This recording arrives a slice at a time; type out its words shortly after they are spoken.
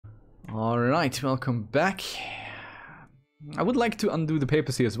Alright, welcome back. I would like to undo the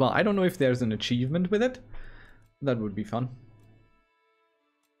papacy as well. I don't know if there's an achievement with it. That would be fun.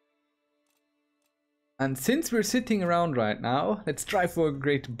 And since we're sitting around right now, let's try for a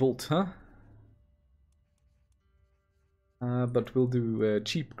great bolt, huh? But we'll do a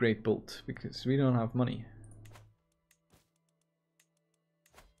cheap great bolt, because we don't have money.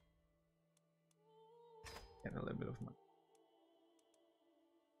 Get a little bit of money.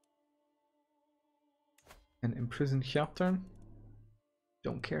 An imprisoned chapter?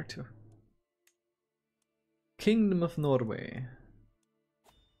 Don't care to. Kingdom of Norway.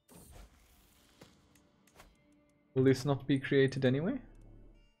 Will this not be created anyway?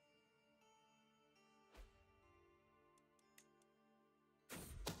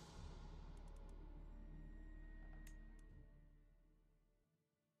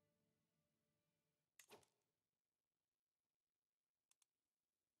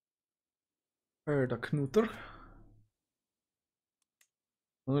 Knuter.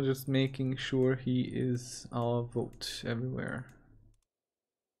 I'm just making sure he is our vote everywhere.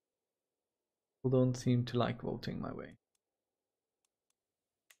 People don't seem to like voting my way.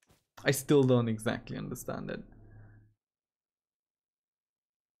 I still don't exactly understand it.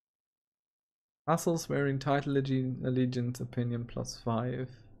 Vassals wearing title allegiance opinion +5.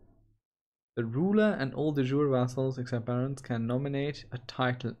 The ruler and all de jure vassals except barons can nominate a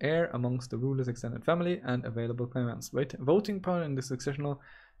title heir amongst the ruler's extended family and available claimants. Voting power in the successional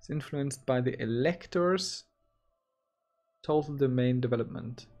is influenced by the electors' total domain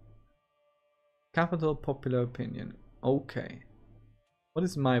development. Capital popular opinion. Okay. What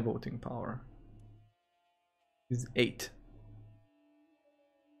is my voting power? It's 8.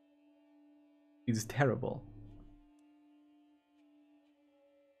 It's terrible.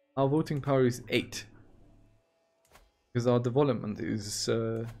 Our voting power is 8. Because our development is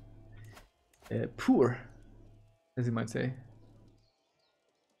poor, as you might say.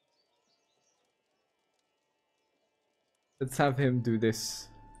 Let's have him do this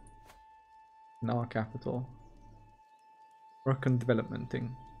in our capital. Work on development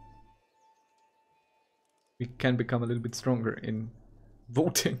thing. We can become a little bit stronger in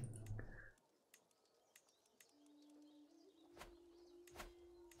voting.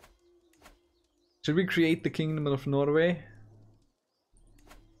 Should we create the Kingdom of Norway?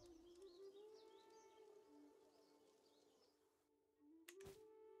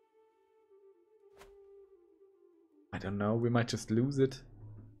 I don't know, we might just lose it.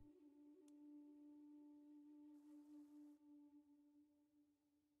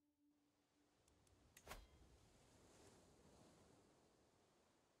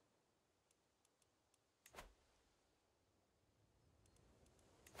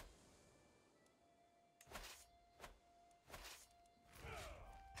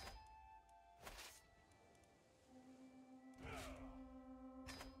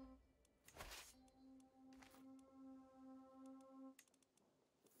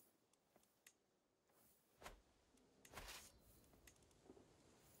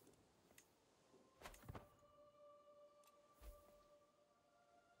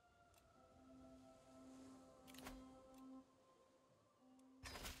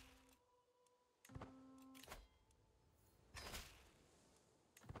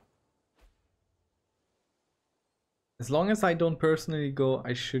 As long as I don't personally go,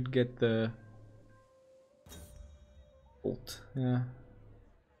 I should get the bolt. Yeah.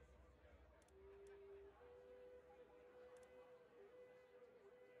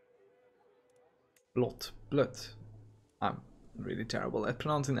 Blood. I'm really terrible at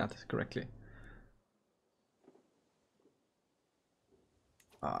pronouncing that correctly.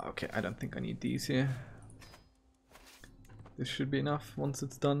 Okay, I don't think I need these here. This should be enough once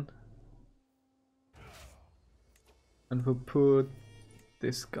it's done. And we'll put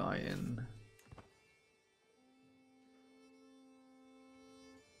this guy in.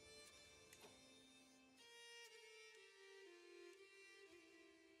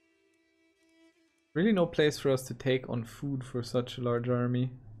 Really no place for us to take on food for such a large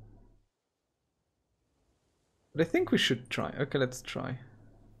army. But I think we should try. Okay, let's try.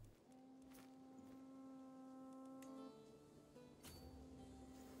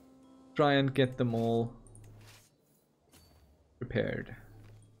 Try and get them all prepared.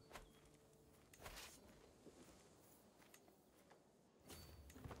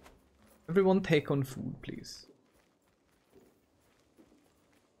 Everyone take on food, please.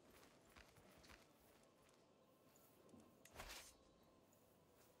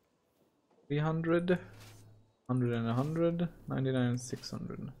 $300, 100 and 100, 99 and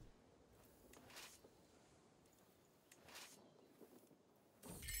 600.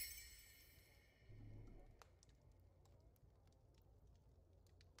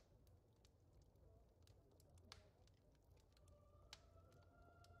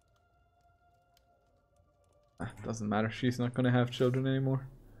 doesn't matter. She's not gonna have children anymore.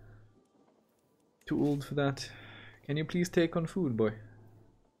 Too old for that. Can you please take on food, boy?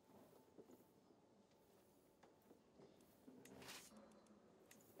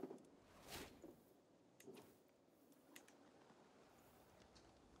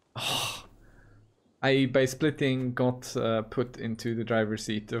 Oh, I, by splitting, got put into the driver's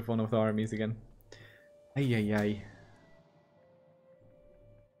seat of one of the armies again. Ay ay ay.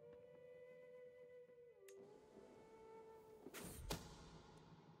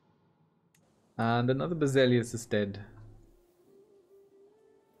 And another Basilius is dead.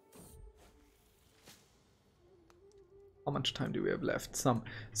 How much time do we have left? Some.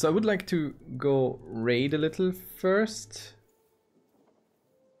 So I would like to go raid a little first.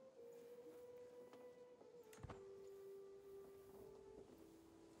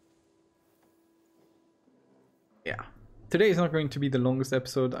 Yeah. Today is not going to be the longest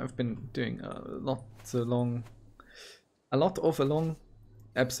episode. I've been doing a lot of long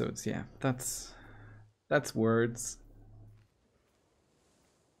episodes. Yeah, that's words.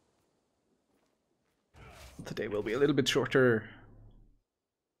 Today will be a little bit shorter.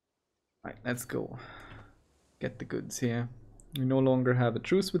 Right, let's go. Get the goods here. We no longer have a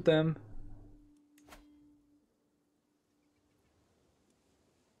truce with them.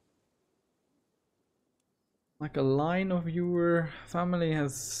 Like a line of your family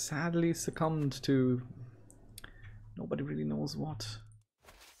has sadly succumbed to nobody really knows what.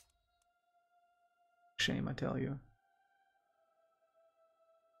 Shame, I tell you.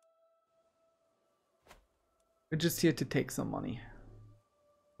 We're just here to take some money.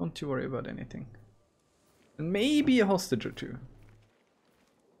 Don't you worry about anything. And maybe a hostage or two.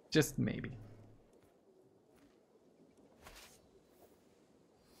 Just maybe.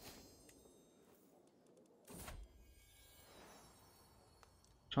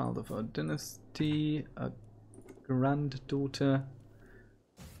 Child of a dynasty, a granddaughter.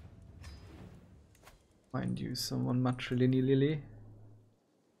 Find you someone matrilineally.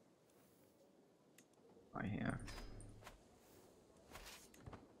 Right here.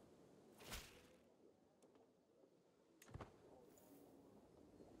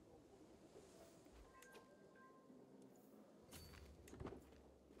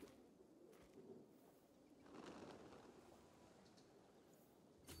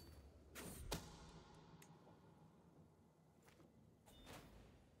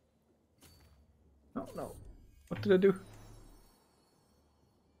 Oh no. What did I do?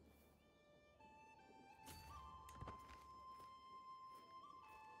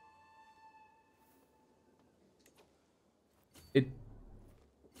 It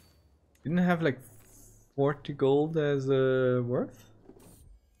didn't have like 40 gold as a worth?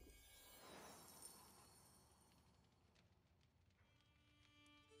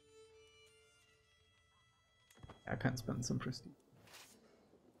 I can spend some prestige.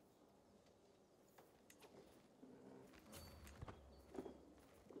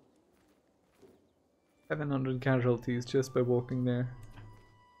 $700 casualties just by walking there.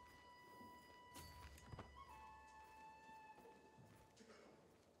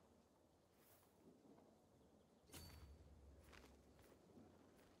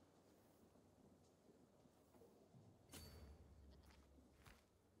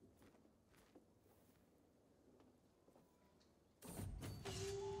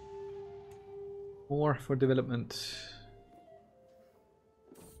 More for development.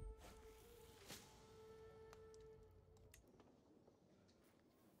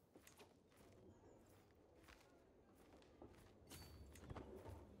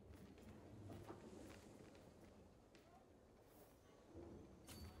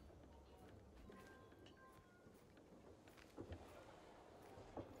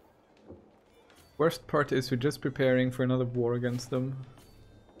 Worst part is we're just preparing for another war against them.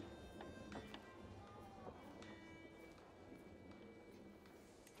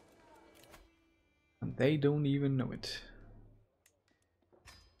 And they don't even know it.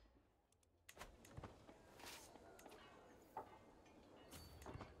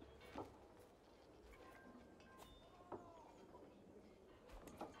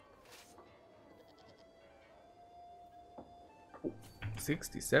 Oh,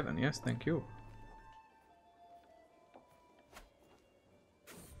 67, yes, thank you.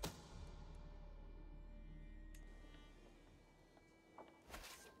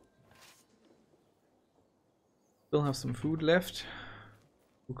 Still have some food left.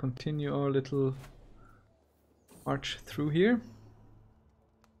 We'll continue our little march through here.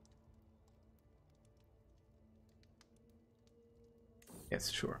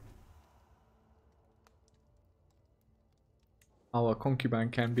 Yes, sure. Our concubine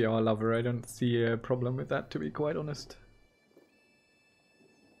can be our lover. I don't see a problem with that, to be quite honest.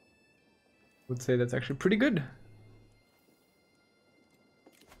 Would say that's actually pretty good.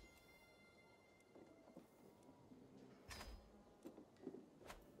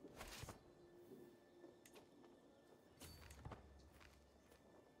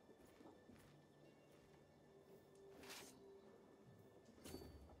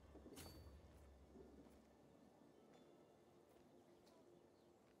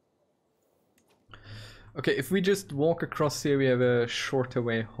 Okay, if we just walk across here, we have a shorter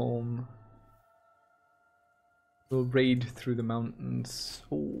way home. We'll raid through the mountains.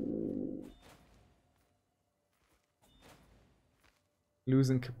 Oh.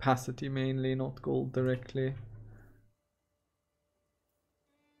 Losing capacity mainly, not gold directly.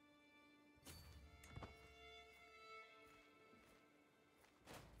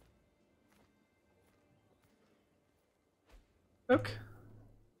 Look.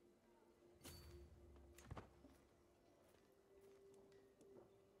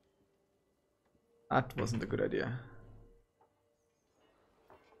 That wasn't a good idea.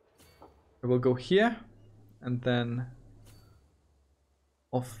 We will go here and then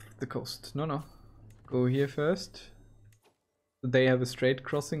off the coast. No. Go here first. They have a straight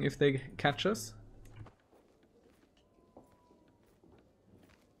crossing if they catch us.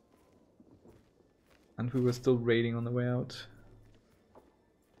 And we were still raiding on the way out.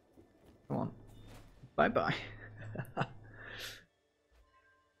 Come on. Bye-bye.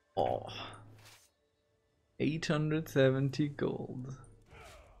 Oh. 870 gold.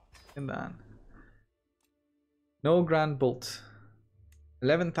 And then. No Grand Bolt.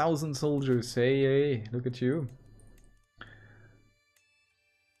 11,000 soldiers. Hey, look at you.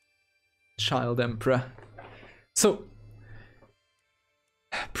 Child Emperor. So,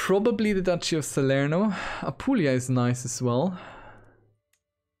 probably the Duchy of Salerno. Apulia is nice as well.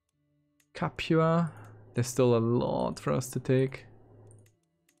 Capua. There's still a lot for us to take.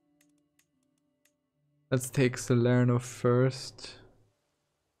 Let's take Salerno first.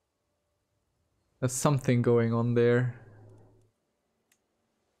 There's something going on there.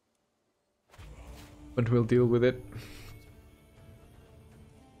 But we'll deal with it.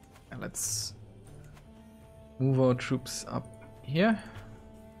 And let's move our troops up here.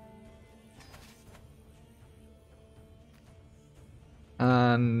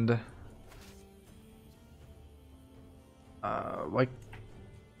 And like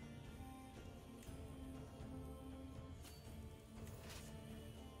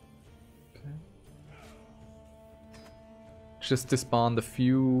just disband a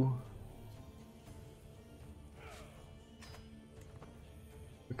few.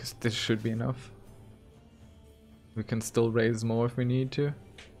 Because this should be enough. We can still raise more if we need to.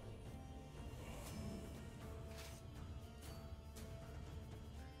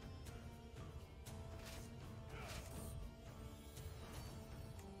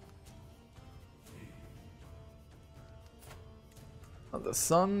 On the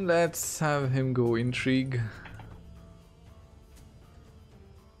sun, let's have him go intrigue.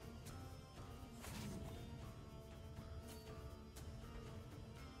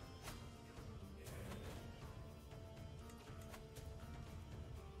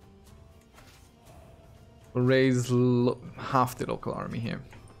 We'll raise half the local army here.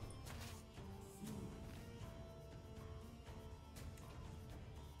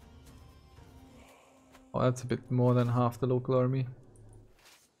 Oh, that's a bit more than half the local army.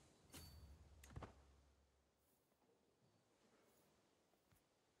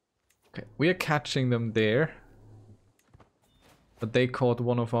 Okay, we are catching them there. But they caught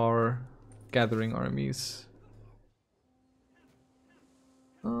one of our gathering armies.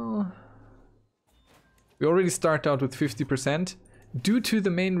 Oh. We already start out with 50% due to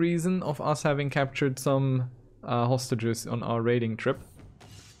the main reason of us having captured some hostages on our raiding trip.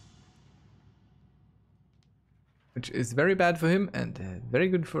 Which is very bad for him and very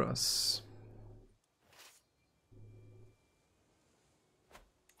good for us.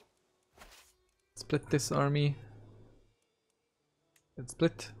 Split this army. Let's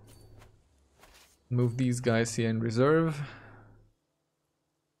split. Move these guys here in reserve.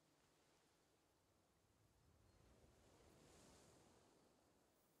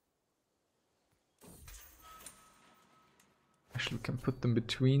 Actually, we can put them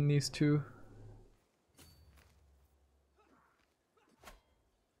between these two.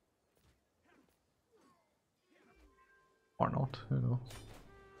 Or not, you know.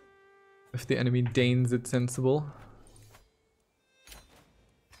 If the enemy deigns it sensible.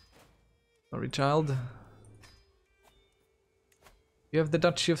 Sorry, child. You have the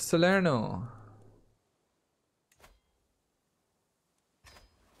Duchy of Salerno.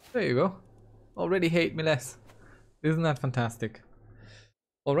 There you go. Already hate me less. Isn't that fantastic?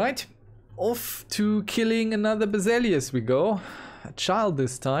 Alright. Off to killing another Basilius we go. A child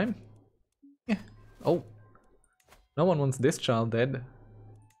this time. Yeah. Oh. No one wants this child dead.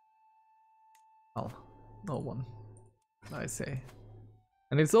 Well, no one, I say.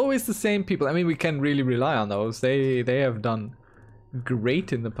 And it's always the same people. I mean, we can really rely on those. They have done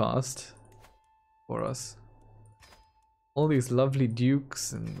great in the past for us. All these lovely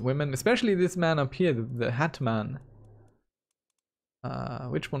dukes and women, especially this man up here, the hat man.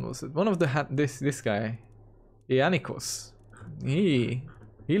 Which one was it? One of the hat. This guy, Ianicus. He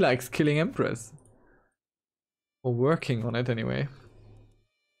likes killing emperors, or working on it anyway.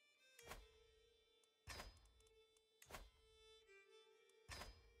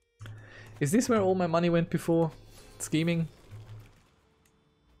 Is this where all my money went before? Scheming?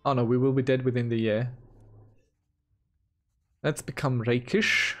 Oh no, we will be dead within the year. Let's become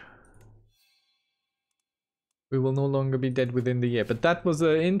rakish. We will no longer be dead within the year. But that was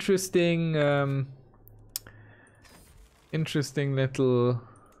an interesting, interesting little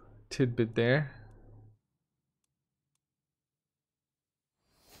tidbit there.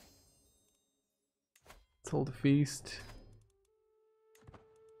 Let's hold a feast.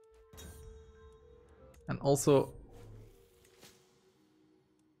 And also,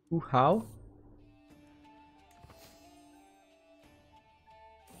 ooh, how?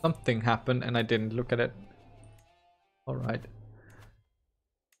 Something happened and I didn't look at it. Alright.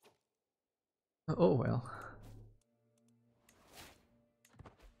 Oh well.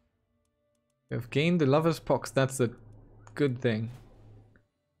 We have gained the Lover's Pox, that's a good thing.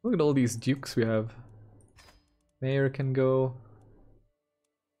 Look at all these dukes we have. Mayor can go.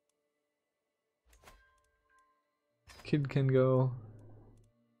 Kid can go.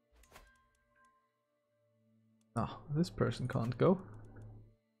 Oh, this person can't go.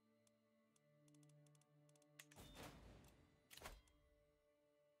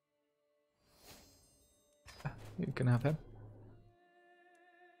 You can have him.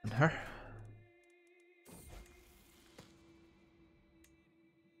 And her.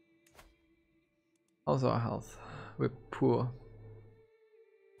 How's our health? We're poor.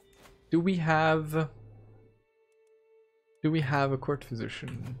 Do we have a court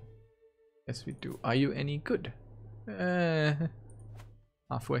physician? Yes, we do. Are you any good?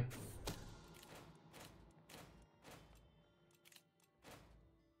 Halfway.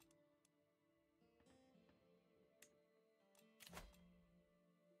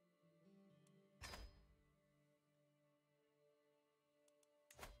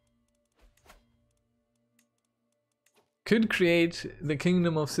 Could create the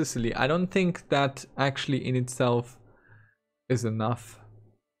Kingdom of Sicily. I don't think that actually in itself is enough.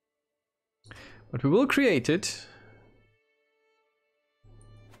 But we will create it.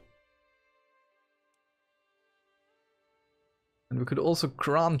 And we could also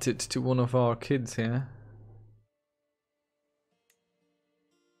grant it to one of our kids here.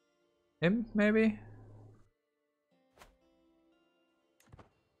 Him, maybe?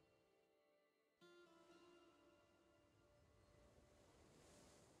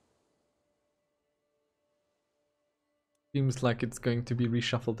 Seems like it's going to be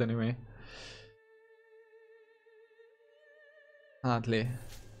reshuffled anyway. Hardly.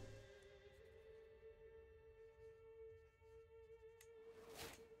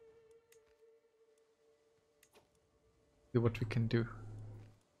 See what we can do.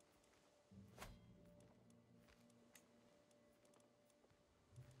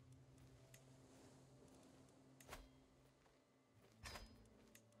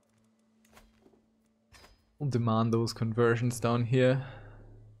 We'll demand those conversions down here.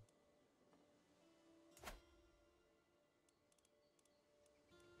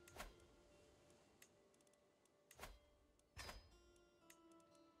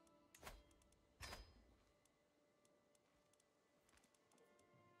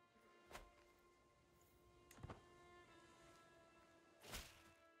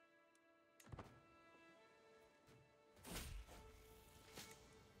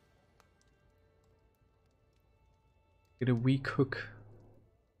 Get a weak hook.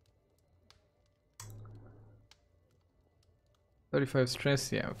 35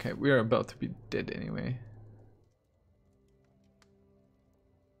 stress, yeah, okay, we are about to be dead anyway.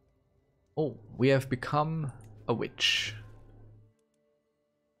 Oh, we have become a witch.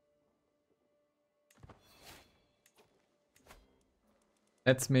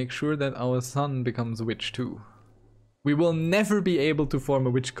 Let's make sure that our son becomes a witch too. We will never be able to form a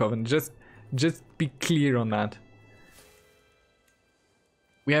witch coven, just be clear on that.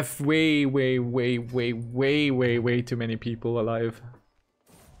 We have way too many people alive.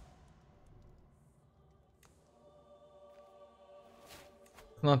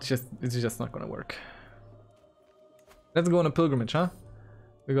 It's just not gonna work. Let's go on a pilgrimage, huh?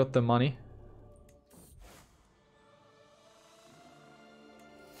 We got the money.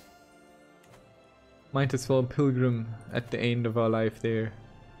 Might as well pilgrim at the end of our life there.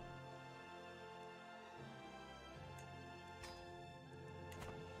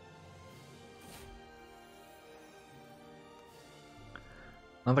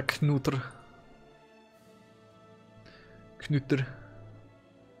 Another Knutter. Knutter.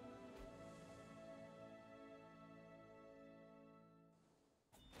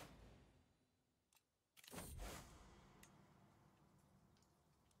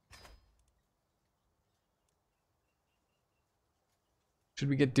 Should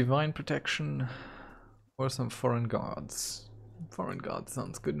we get divine protection or some foreign guards? Foreign guards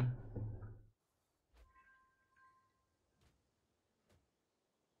sounds good.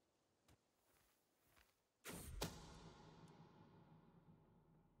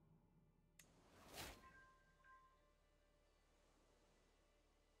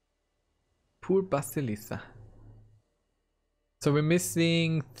 Poor Basilissa. So we're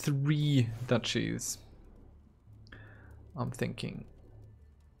missing 3 duchies. I'm thinking.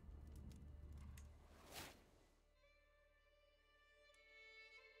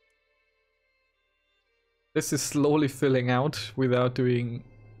 This is slowly filling out without doing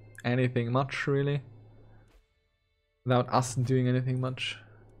anything much, really. Without us doing anything much.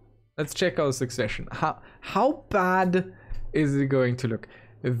 Let's check our succession. How bad is it going to look?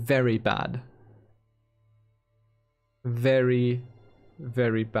 Very bad. Very,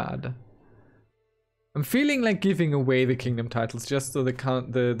 very bad. I'm feeling like giving away the kingdom titles just so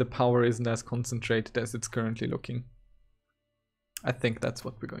the power isn't as concentrated as it's currently looking. I think that's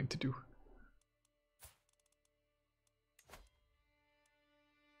what we're going to do.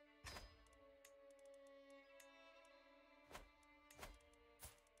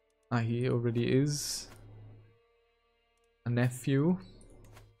 Ah, he already is a nephew.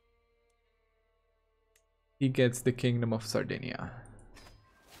 He gets the Kingdom of Sardinia.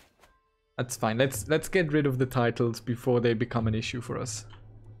 That's fine. Let's get rid of the titles before they become an issue for us.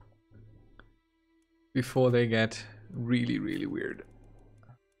 Before they get really, really weird.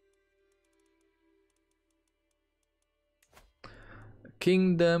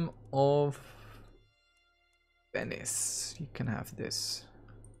 Kingdom of Venice. You can have this.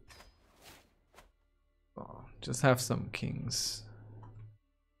 Oh, just have some kings.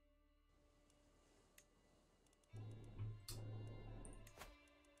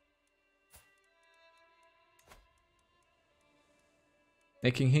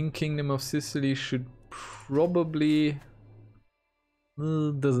 Making him Kingdom of Sicily should probably...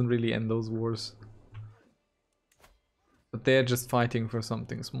 doesn't really end those wars. But they're just fighting for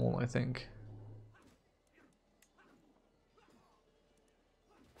something small, I think.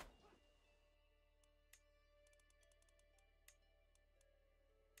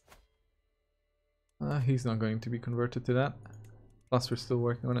 He's not going to be converted to that. Plus we're still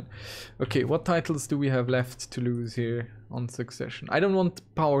working on it. Okay, what titles do we have left to lose here on succession? I don't want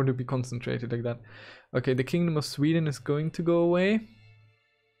power to be concentrated like that. Okay, the Kingdom of Sweden is going to go away.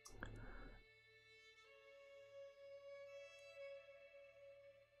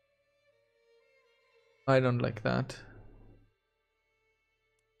 I don't like that.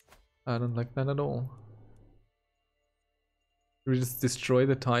 I don't like that at all. Do we just destroy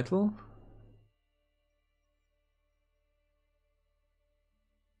the title?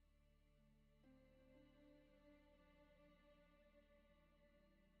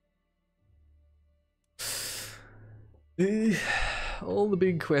 All the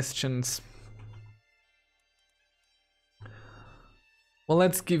big questions. Well,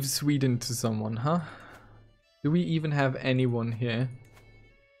 let's give Sweden to someone, huh? Do we even have anyone here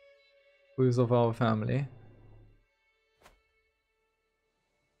who is of our family?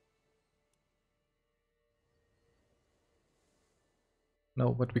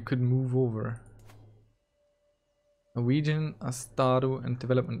 No, but we could move over. Norwegian, Astado, and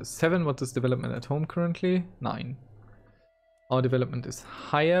development is 7. What is development at home currently? 9. Our development is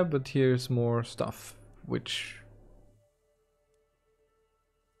higher, but here's more stuff, which...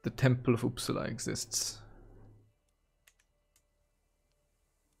 The Temple of Uppsala exists.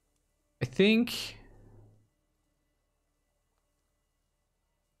 I think...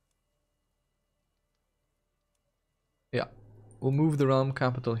 Yeah, we'll move the realm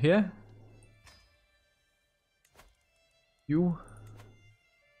capital here. You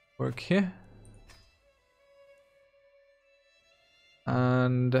work here.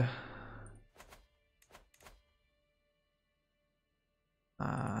 And...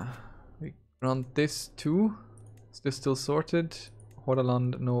 we grant this too. Is this still sorted?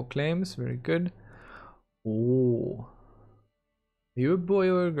 Hordaland, no claims. Very good. Oh. Are you a boy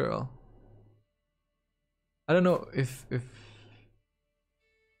or a girl? I don't know if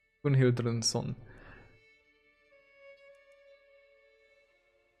Gunhildrun's son.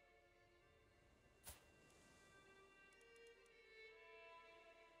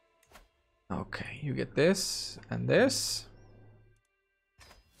 Okay, you get this and this.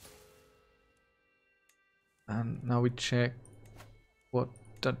 And now we check what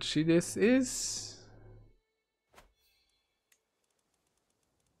duchy this is.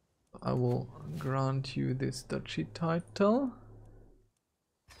 I will grant you this duchy title.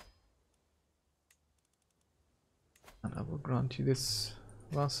 And I will grant you this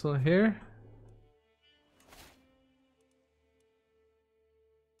vassal here.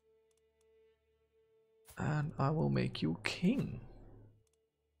 And I will make you king.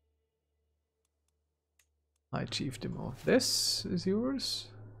 High chiefdom of this is yours.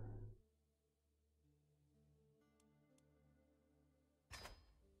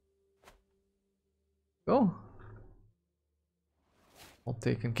 Go. All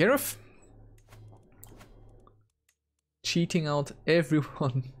taken care of. Cheating out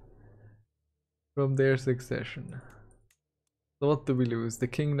everyone from their succession. So what do we lose? The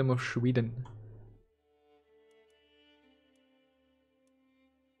Kingdom of Sweden.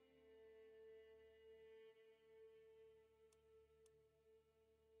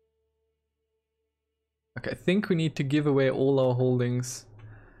 Okay, I think we need to give away all our holdings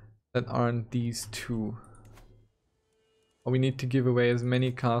that aren't these two. Or we need to give away as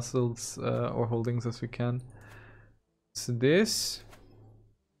many castles or holdings as we can. So this...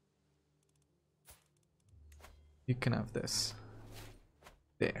 You can have this.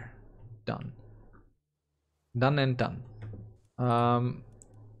 There. Done. Done and done.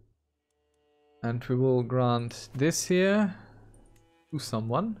 And we will grant this here to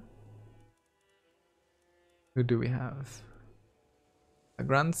someone. Who do we have? A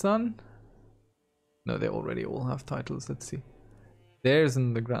grandson? No, they already all have titles. Let's see. There's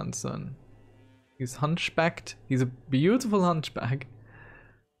the grandson. He's hunchbacked. He's a beautiful hunchback.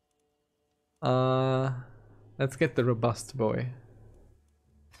 Let's get the robust boy.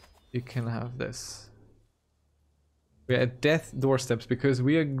 You can have this. We're at death doorsteps because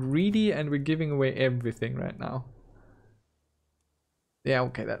we are greedy and we're giving away everything right now. Yeah,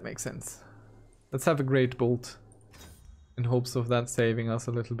 okay, that makes sense. Let's have a great bolt in hopes of that saving us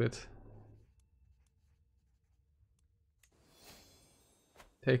a little bit.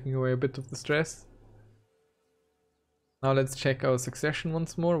 Taking away a bit of the stress. Now let's check our succession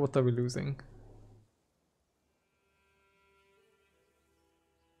once more. What are we losing?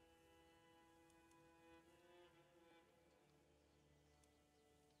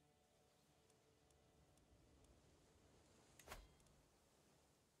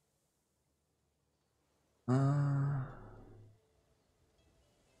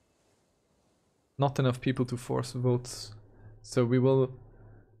 Not enough people to force votes. So we will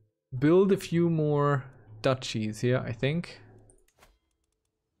build a few more duchies here, I think.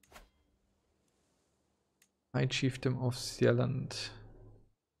 High Chiefdom of Sealand.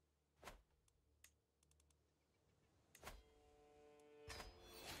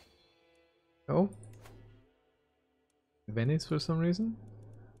 Oh. Venice for some reason.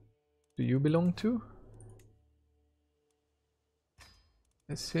 Do you belong to?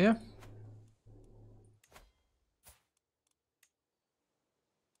 This here.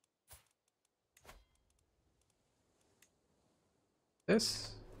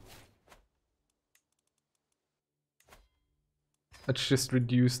 This. Let's just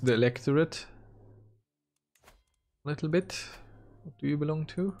reduce the electorate a little bit. What do you belong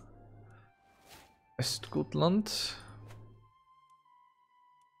to? Scotland.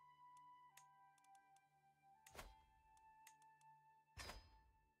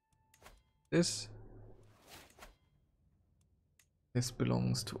 This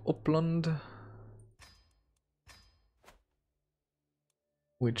belongs to Uppland,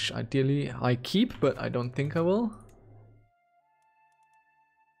 which ideally I keep, but I don't think I will.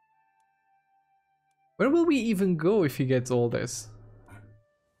 Where will we even go if he gets all this?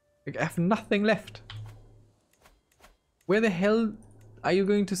 Like, I have nothing left. Where the hell are you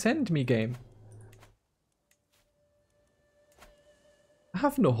going to send me, game? I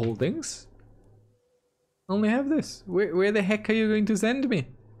have no holdings. I only have this. Where the heck are you going to send me?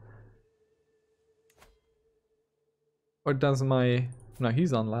 Or does my... No,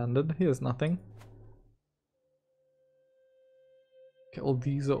 he's unlanded. He has nothing. Okay, all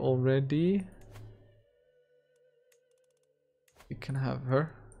these are already... You can have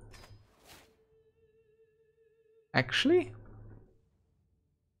her. Actually,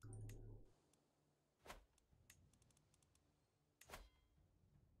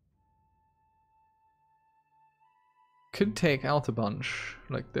 Could take out a bunch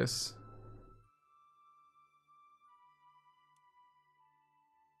like this.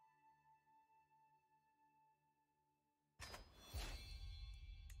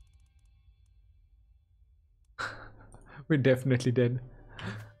 We're definitely dead.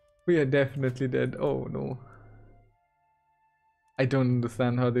 We are definitely dead. Oh no. I don't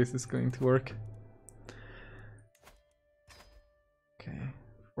understand how this is going to work. Okay,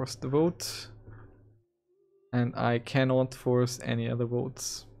 force the vote. And I cannot force any other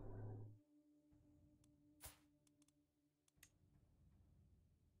votes.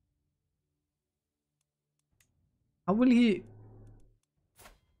 How will he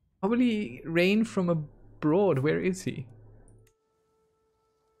reign from abroad? Where is he?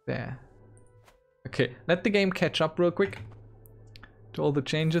 There. Okay, let the game catch up real quick to all the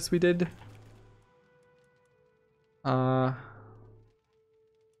changes we did.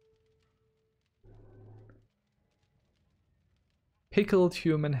 Pickled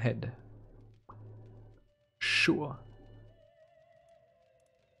human head. Sure.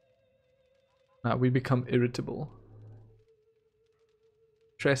 Now we become irritable.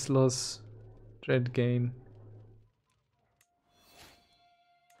 Stress loss, dread gain.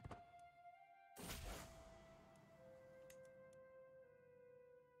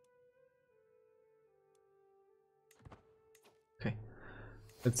 Okay,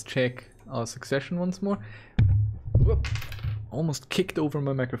 let's check our succession once more. Whoop. Almost kicked over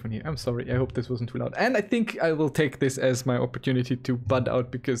my microphone here. I'm sorry, I hope this wasn't too loud. And I think I will take this as my opportunity to bud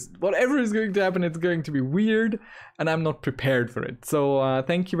out, because whatever is going to happen, it's going to be weird and I'm not prepared for it. So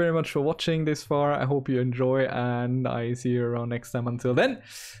thank you very much for watching this far. I hope you enjoy and I see you around next time. Until then,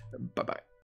 bye bye.